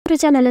to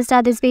channel.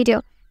 Start this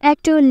video.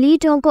 Actor Lee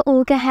Dong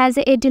Wook has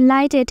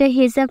delighted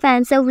his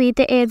fans with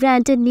a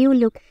brand new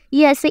look.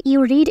 Yes,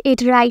 you read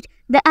it right.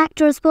 The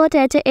actor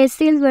sported a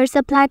silver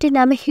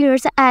platinum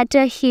hairs at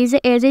his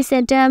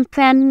recent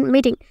fan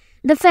meeting.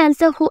 The fans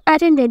who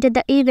attended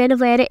the event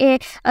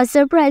were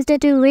surprised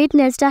to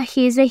witness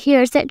his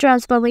hair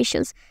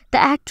transformations.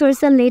 The actor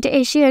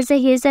later shares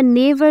his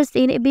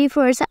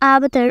never-seen-before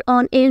avatar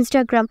on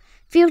Instagram,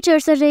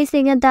 features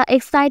raising the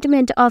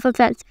excitement of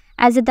fans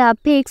as the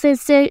pics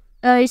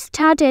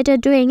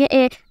started doing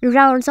a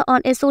rounds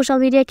on a social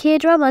media.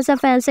 K-dramas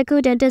fans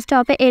couldn't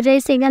stop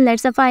erasing.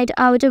 Let's find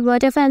out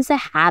what fans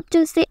have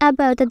to say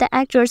about the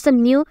actor's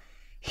new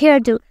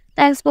hairdo.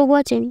 Thanks for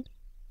watching.